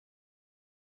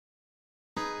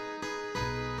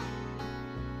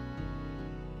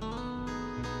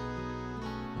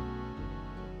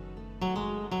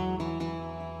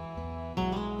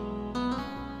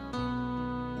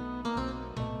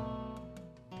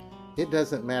It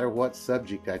doesn't matter what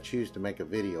subject I choose to make a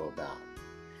video about.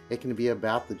 It can be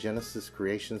about the Genesis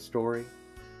creation story,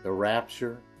 the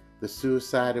rapture, the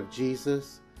suicide of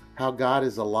Jesus, how God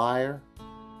is a liar,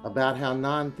 about how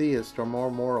non-theists are more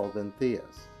moral than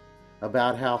theists,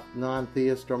 about how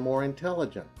non-theists are more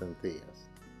intelligent than theists,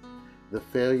 the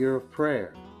failure of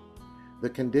prayer, the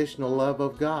conditional love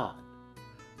of God,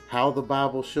 how the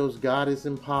Bible shows God is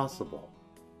impossible.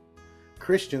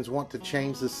 Christians want to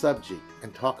change the subject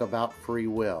and talk about free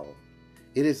will.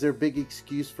 It is their big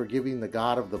excuse for giving the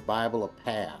God of the Bible a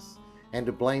pass and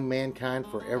to blame mankind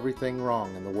for everything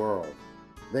wrong in the world.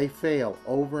 They fail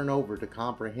over and over to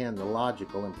comprehend the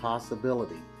logical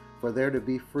impossibility for there to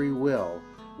be free will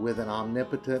with an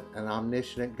omnipotent and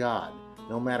omniscient God,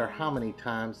 no matter how many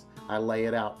times I lay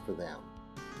it out for them.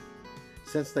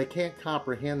 Since they can't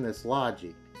comprehend this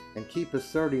logic and keep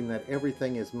asserting that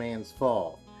everything is man's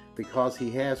fault because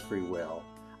he has free will,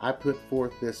 I put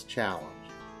forth this challenge.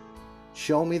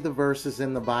 Show me the verses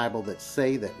in the Bible that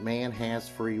say that man has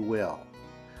free will.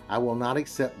 I will not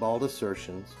accept bald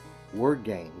assertions, word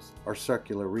games, or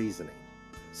circular reasoning.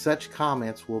 Such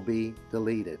comments will be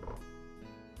deleted.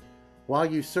 While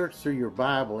you search through your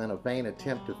Bible in a vain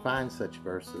attempt to find such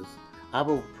verses, I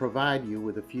will provide you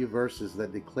with a few verses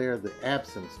that declare the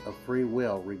absence of free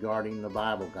will regarding the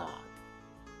Bible God.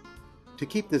 To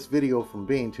keep this video from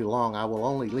being too long, I will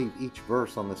only leave each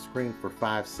verse on the screen for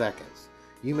 5 seconds.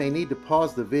 You may need to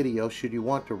pause the video should you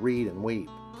want to read and weep.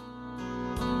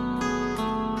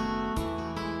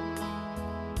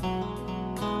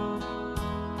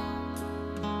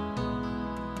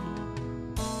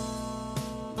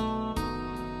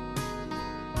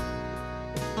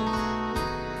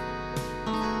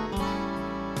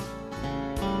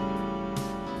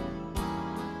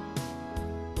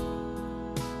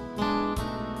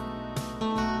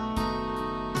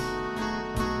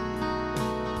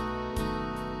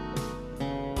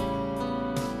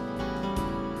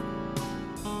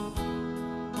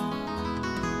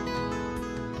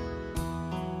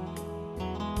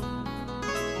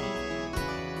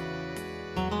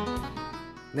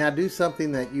 Now do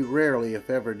something that you rarely, if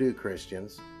ever, do,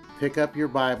 Christians. Pick up your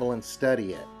Bible and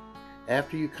study it.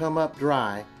 After you come up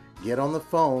dry, get on the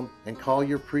phone and call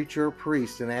your preacher or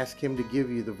priest and ask him to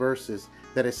give you the verses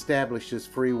that establishes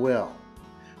free will.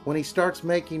 When he starts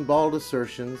making bald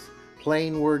assertions,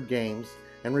 playing word games,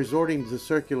 and resorting to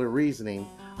circular reasoning,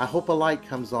 I hope a light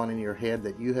comes on in your head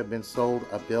that you have been sold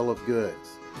a bill of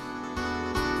goods.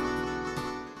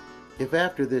 If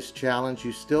after this challenge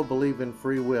you still believe in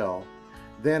free will,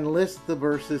 then list the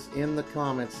verses in the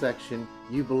comment section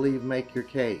you believe make your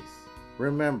case.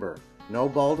 Remember, no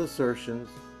bald assertions,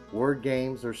 word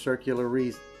games, or circular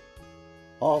reasoning.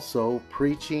 Also,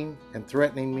 preaching and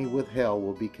threatening me with hell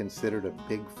will be considered a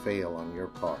big fail on your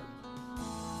part.